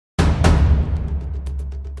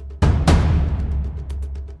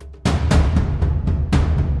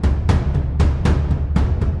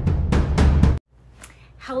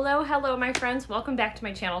Hello, my friends. Welcome back to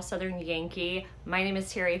my channel, Southern Yankee. My name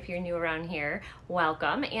is Terry. If you're new around here,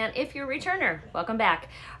 welcome. And if you're a returner, welcome back.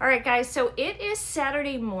 All right, guys, so it is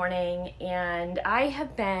Saturday morning and I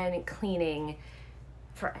have been cleaning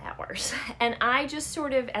for hours. And I just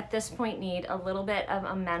sort of, at this point, need a little bit of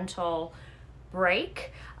a mental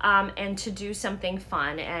break and to do something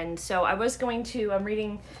fun. And so I'm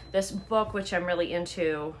reading this book, which I'm really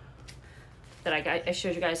into, that I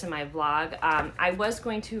showed you guys in my vlog. I was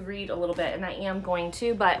going to read a little bit, and I am going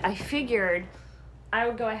to, but I figured I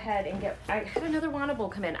would go ahead and I had another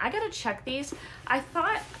Wantable come in. I gotta check these. I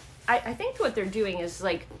think what they're doing is,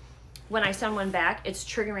 like, when I send one back, it's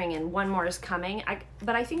triggering and one more is coming.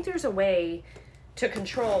 But I think there's a way to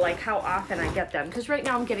control, like, how often I get them, because right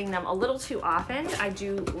now I'm getting them a little too often. I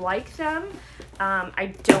do like them.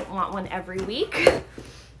 I don't want one every week.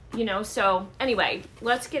 You know, so anyway,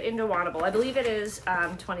 let's get into Wantable. I believe it is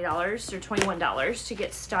 $20 or $21 to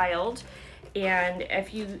get styled. And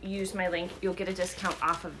if you use my link, you'll get a discount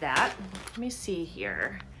off of that. Let me see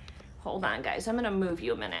here. Hold on, guys. I'm going to move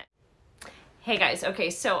you a minute. Hey, guys. Okay,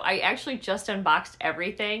 so I actually just unboxed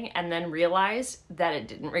everything and then realized that it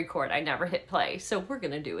didn't record. I never hit play. So we're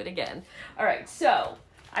going to do it again. All right, so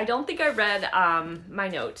I don't think I read my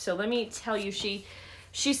notes. So let me tell you,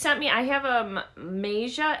 She sent me, I have a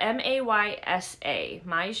Maysa, M-A-Y-S-A,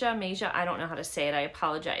 Maysa, I don't know how to say it, I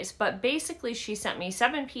apologize. But basically she sent me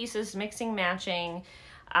 7 pieces, mixing, matching,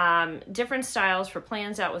 different styles for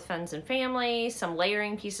plans out with friends and family, some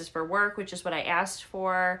layering pieces for work, which is what I asked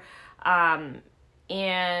for.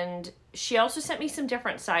 And she also sent me some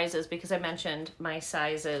different sizes because I mentioned my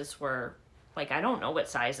sizes were, like, I don't know what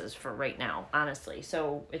sizes for right now, honestly.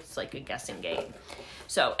 So it's like a guessing game.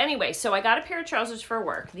 So anyway, so I got a pair of trousers for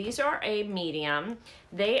work. These are a medium.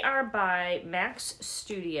 They are by Max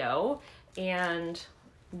Studio, and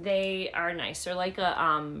they are nice. They're like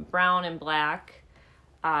a brown and black.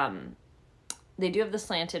 They do have the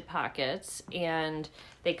slanted pockets, and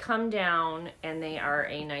they come down, and they are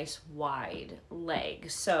a nice wide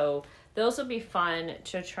leg. So those will be fun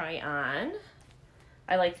to try on.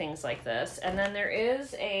 I like things like this. And then there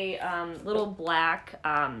is a little black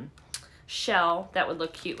shell that would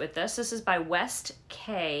look cute with this. This is by West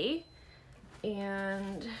K,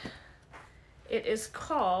 and it is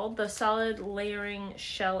called the Solid Layering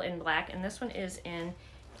Shell in Black, and this one is in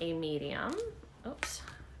a medium. Oops,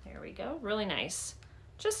 there we go. Really nice.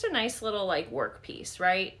 Just a nice little, like, work piece,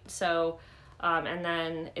 right? So, and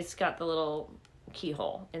then it's got the little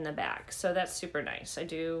keyhole in the back. So that's super nice. I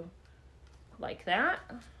do like that.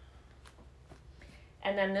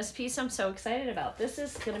 And then this piece I'm so excited about. This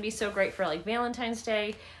is going to be so great for, like, Valentine's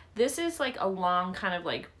Day. This is like a long kind of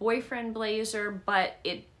like boyfriend blazer, but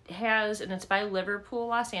it has, and it's by Liverpool,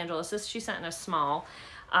 Los Angeles. This she sent in a small.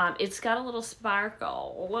 It's got a little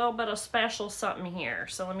sparkle, a little bit of special something here.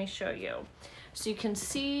 So let me show you. So you can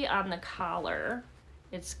see on the collar,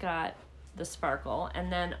 it's got the sparkle,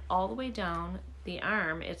 and then all the way down the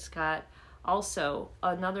arm, it's got also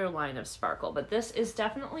another line of sparkle. But this is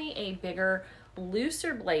definitely a bigger,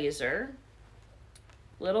 looser blazer,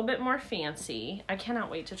 a little bit more fancy. I cannot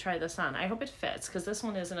wait to try this on. I hope it fits, because this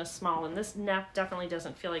one isn't a small, and this neck definitely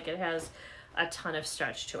doesn't feel like it has a ton of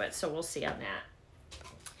stretch to it, so we'll see on that.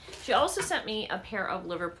 She also sent me a pair of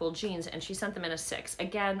Liverpool jeans, and she sent them in a 6.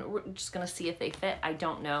 Again, we're just gonna see if they fit. I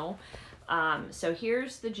don't know. So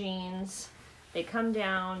here's the jeans. They come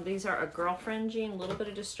down. These are a girlfriend jean, a little bit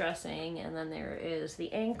of distressing, and then there is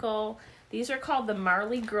the ankle. These are called the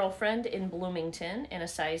Marley Girlfriend in Bloomington in a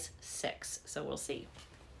size 6, so we'll see.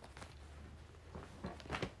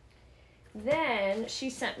 Then she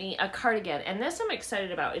sent me a cardigan, and this I'm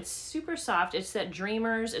excited about. It's super soft. It's that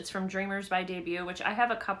Dreamers. It's from Dreamers by Debut, which I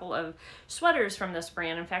have a couple of sweaters from this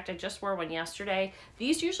brand. In fact, I just wore one yesterday.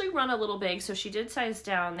 These usually run a little big, so she did size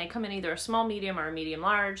down. They come in either a small medium or a medium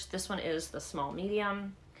large. This one is the small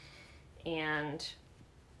medium, and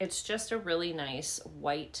it's just a really nice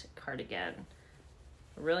white cardigan.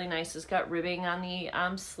 Really nice. It's got ribbing on the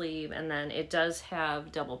sleeve, and then it does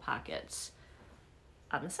have double pockets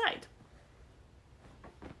on the side.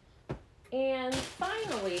 And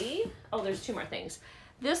finally, oh, there's 2 more things.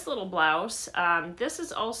 This little blouse, this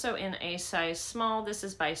is also in a size small. This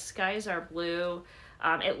is by Skies Are Blue.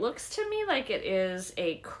 It looks to me like it is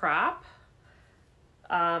a crop.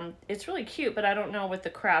 It's really cute, but I don't know with the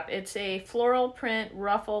crop. It's a floral print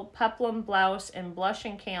ruffle peplum blouse in blush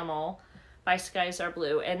and camel by Skies Are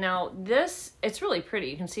Blue. And now this, it's really pretty.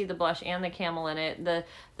 You can see the blush and the camel in it.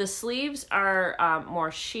 The sleeves are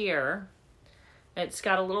more sheer. It's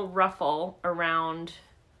got a little ruffle around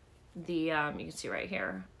the, you can see right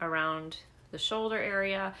here, around the shoulder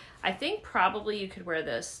area. I think probably you could wear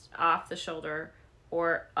this off the shoulder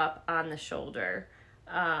or up on the shoulder.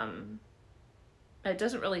 It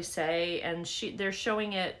doesn't really say, and they're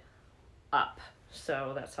showing it up,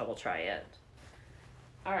 so that's how we'll try it.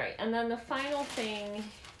 All right, and then the final thing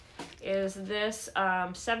is this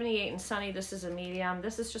 78 and Sunny. This is a medium.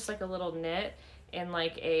 This is just like a little knit in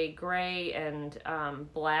like a gray and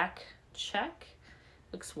black check.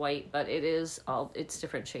 Looks white, but it's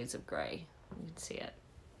different shades of gray. You can see it.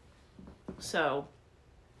 So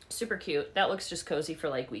super cute. That looks just cozy for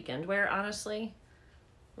like weekend wear, honestly.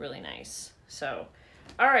 Really nice. So,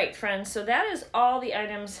 all right, friends. So that is all the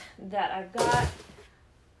items that I've got.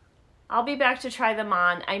 I'll be back to try them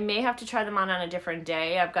on. I may have to try them on a different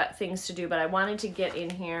day. I've got things to do, but I wanted to get in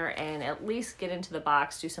here and at least get into the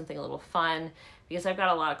box, do something a little fun, because I've got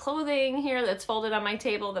a lot of clothing here that's folded on my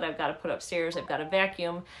table that I've got to put upstairs. I've got to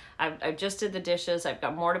vacuum. I just did the dishes. I've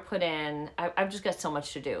got more to put in. I've just got so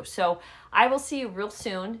much to do. So I will see you real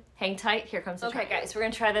soon. Hang tight. Here comes the Okay, guys, we're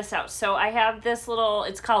going to try this out. So I have this little,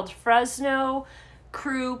 it's called Fresno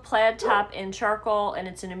Crew Plaid Top in Charcoal, and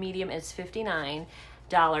it's in a medium. It's $59.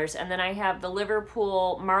 And then I have the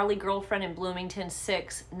Liverpool Marley Girlfriend in Bloomington,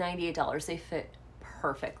 $98. They fit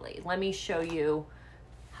perfectly. Let me show you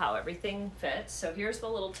how everything fits. So here's the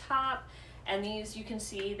little top, and these you can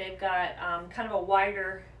see they've got kind of a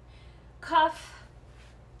wider cuff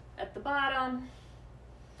at the bottom.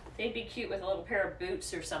 They'd be cute with a little pair of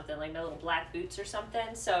boots or something, like my little black boots or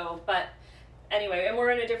something. So, but anyway, and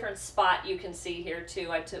we're in a different spot you can see here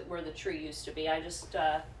too. I took where the tree used to be. I just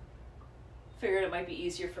figured it might be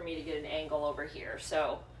easier for me to get an angle over here.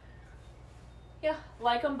 So yeah,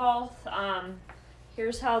 like them both.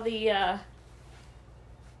 Here's how the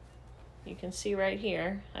you can see right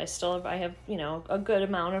here, I have, you know, a good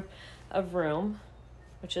amount of room,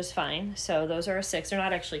 which is fine. So those are a 6. They're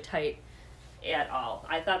not actually tight at all.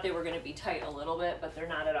 I thought they were going to be tight a little bit, but they're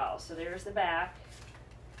not at all. So there's the back.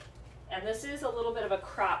 And this is a little bit of a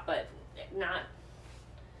crop, but not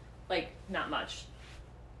much.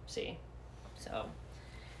 See? So,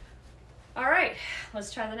 all right,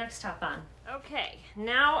 let's try the next top on. Okay,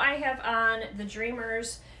 now I have on the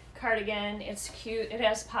Dreamers cardigan. It's cute. It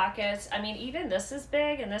has pockets. I mean, even this is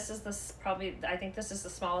big, and this is I think this is the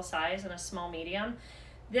smallest size and a small medium.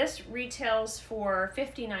 This retails for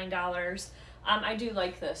 $59. I do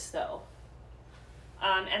like this though.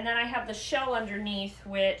 And then I have the shell underneath,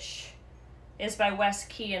 which is by West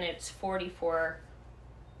Key, and it's $44.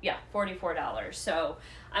 So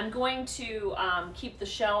I'm going to keep the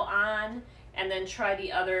shell on and then try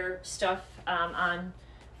the other stuff on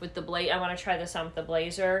with the blazer. I want to try this on with the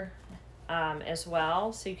blazer as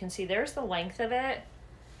well. So you can see there's the length of it.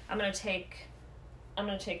 I'm gonna take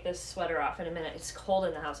this sweater off in a minute. It's cold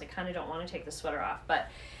in the house. I kind of don't want to take the sweater off, but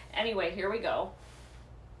anyway, here we go.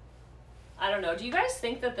 I don't know. Do you guys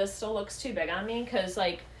think that this still looks too big on me? Because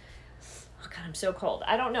like, oh God, I'm so cold.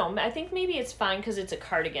 I don't know. I think maybe it's fine because it's a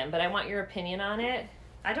cardigan, but I want your opinion on it.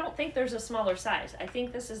 I don't think there's a smaller size. I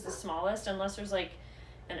think this is the smallest, unless there's like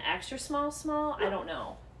an extra small. I don't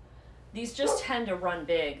know. These just tend to run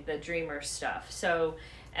big, the Dreamer stuff. So,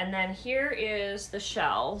 and then here is the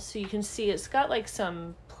shell. So you can see it's got like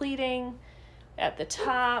some pleating at the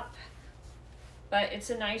top, but it's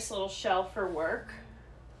a nice little shell for work.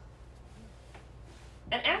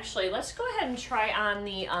 And actually, let's go ahead and try on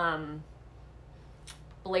the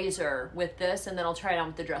blazer with this, and then I'll try it on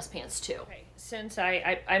with the dress pants too. Okay. Since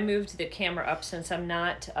I moved the camera up, since I'm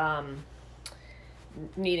not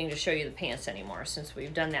needing to show you the pants anymore, since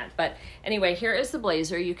we've done that. But anyway, here is the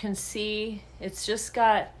blazer. You can see it's just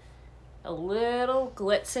got a little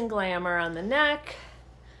glitz and glamour on the neck.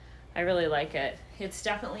 I really like it. It's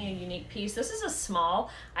definitely a unique piece. This is a small.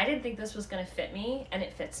 I didn't think this was going to fit me, and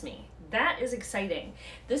it fits me. That is exciting.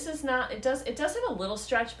 This is not, it does have a little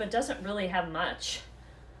stretch, but doesn't really have much.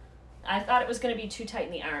 I thought it was going to be too tight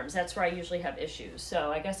in the arms. That's where I usually have issues.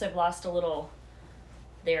 So I guess I've lost a little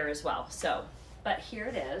there as well. So, but here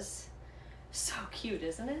it is. So cute,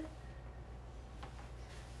 isn't it?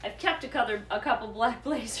 I've kept a couple black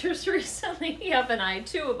blazers recently. Yep, and I had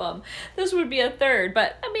 2 of them. This would be a 3rd,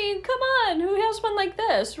 but I mean, come on, who has one like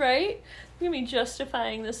this, right? You're gonna be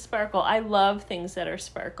justifying this sparkle. I love things that are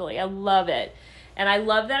sparkly. I love it. And I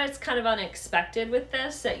love that it's kind of unexpected with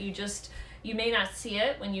this, that you may not see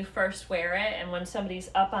it when you first wear it, and when somebody's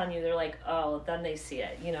up on you, they're like, oh, then they see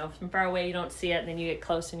it. You know, from far away you don't see it, and then you get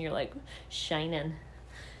close and you're like, shining.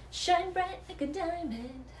 Shine bright like a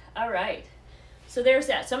diamond. All right. So there's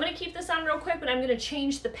that. So I'm going to keep this on real quick, but I'm going to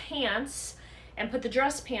change the pants and put the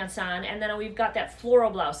dress pants on, and then we've got that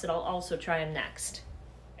floral blouse that I'll also try on next.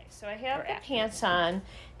 Okay, So I have the pants on,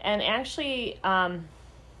 and actually,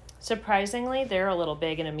 surprisingly, they're a little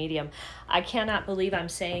big and a medium. I cannot believe I'm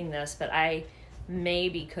saying this, but I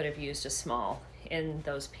maybe could have used a small in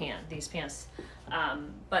these pants.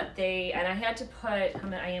 But and I had to put,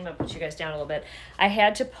 I am gonna put you guys down a little bit. I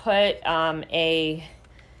had to put a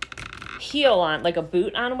heel on, like a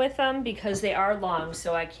boot on with them, because they are long,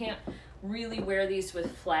 so I can't really wear these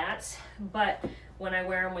with flats, but when I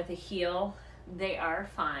wear them with a heel, they are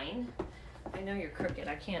fine. I know you're crooked.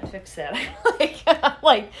 I can't fix that.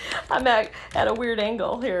 I'm at a weird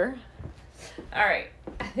angle here. All right.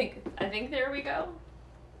 I think there we go.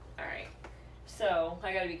 All right. So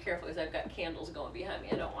I got to be careful because I've got candles going behind me.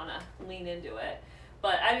 I don't want to lean into it.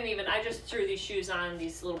 But I just threw these shoes on,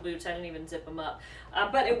 these little boots. I didn't even zip them up.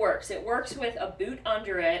 But it works. It works with a boot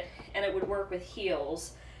under it, and it would work with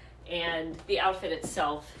heels. And the outfit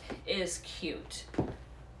itself is cute.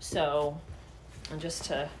 So, and just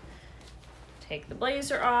to take the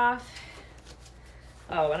blazer off.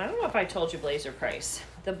 Oh, and I don't know if I told you blazer price.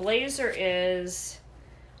 The blazer is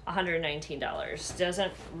 $119.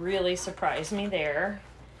 Doesn't really surprise me there.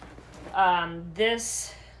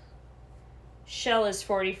 This shell is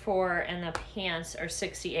 $44 and the pants are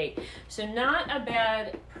 $68. So not a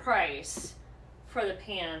bad price for the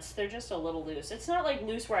pants. They're just a little loose. It's not like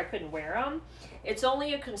loose where I couldn't wear them. It's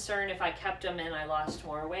only a concern if I kept them and I lost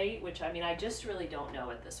more weight, which I just really don't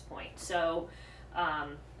know at this point. So,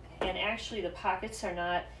 and actually the pockets are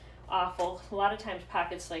not awful. A lot of times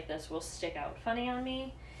pockets like this will stick out funny on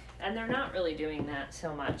me, and they're not really doing that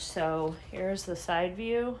so much. So here's the side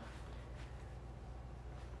view.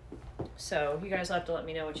 So you guys will have to let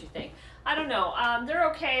me know what you think. I don't know. They're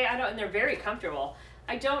okay. And they're very comfortable.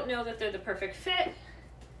 I don't know that they're the perfect fit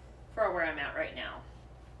for where I'm at right now.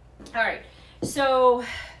 All right. So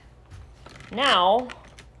now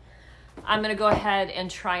I'm going to go ahead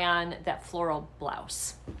and try on that floral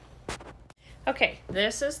blouse. Okay,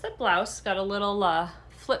 this is the blouse. Got a little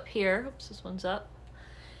flip here. Oops, this one's up.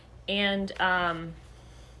 And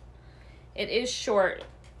it is short,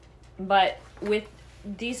 but with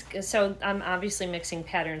these, so I'm obviously mixing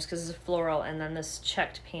patterns because it's a floral and then this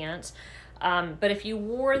checked pants. But if you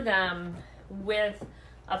wore them with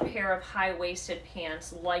a pair of high-waisted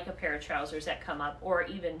pants, like a pair of trousers that come up, or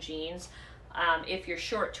even jeans, if you're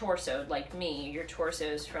short torsoed like me, your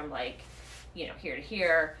torso's from like, here to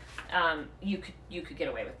here, you could get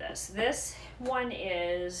away with this. This one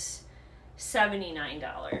is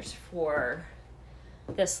 $79 for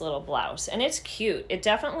this little blouse, and it's cute. It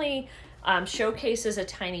definitely showcases a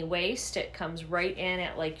tiny waist. It comes right in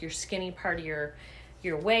at like your skinny part of your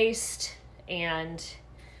waist, and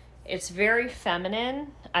it's very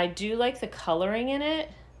feminine. I do like the coloring in it,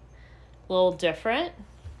 a little different.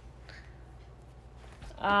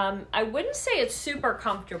 I wouldn't say it's super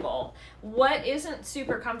comfortable. What isn't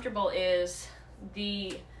super comfortable is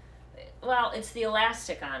it's the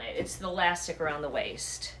elastic on it. It's the elastic around the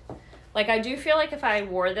waist. Like, I do feel like if I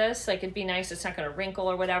wore this, like, it'd be nice. It's not going to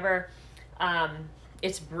wrinkle or whatever.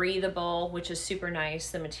 It's breathable, which is super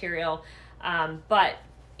nice, the material. But,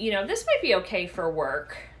 this might be okay for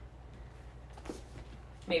work.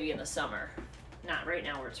 Maybe in the summer. Not right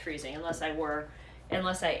now where it's freezing, unless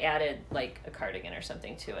I added like a cardigan or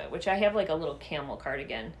something to it, which I have like a little camel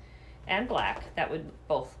cardigan and black. That would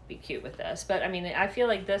both be cute with this. But I feel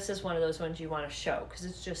like this is one of those ones you want to show because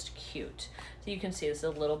it's just cute. So you can see this is a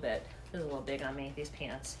little big on me, these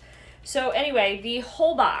pants. So anyway, the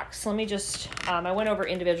whole box, let me just, I went over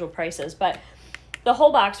individual prices, but the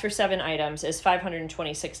whole box for 7 items is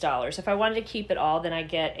 $526. If I wanted to keep it all, then I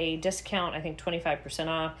get a discount, I think 25%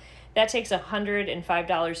 off. That takes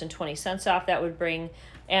 $105.20 off. That would bring,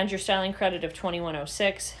 and your styling credit of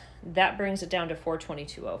 $21.06. That brings it down to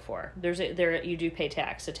 $422.04. You do pay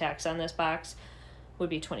tax. The tax on this box would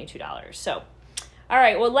be $22. So, all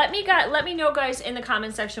right. Well, let me know, guys, in the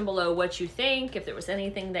comment section below what you think. If there was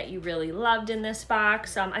anything that you really loved in this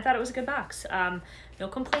box. I thought it was a good box. No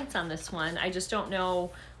complaints on this one. I just don't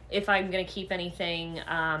know if I'm gonna keep anything.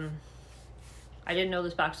 I didn't know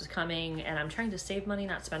this box was coming, and I'm trying to save money,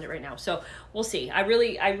 not spend it right now. So we'll see. I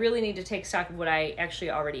really need to take stock of what I actually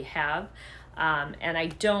already have, and I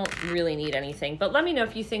don't really need anything. But let me know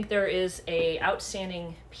if you think there is a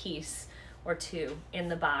outstanding piece or two in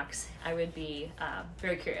the box. I would be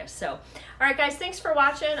very curious. So, all right, guys, thanks for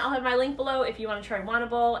watching. I'll have my link below if you want to try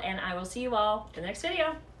Wantable, and I will see you all in the next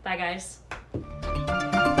video. Bye, guys.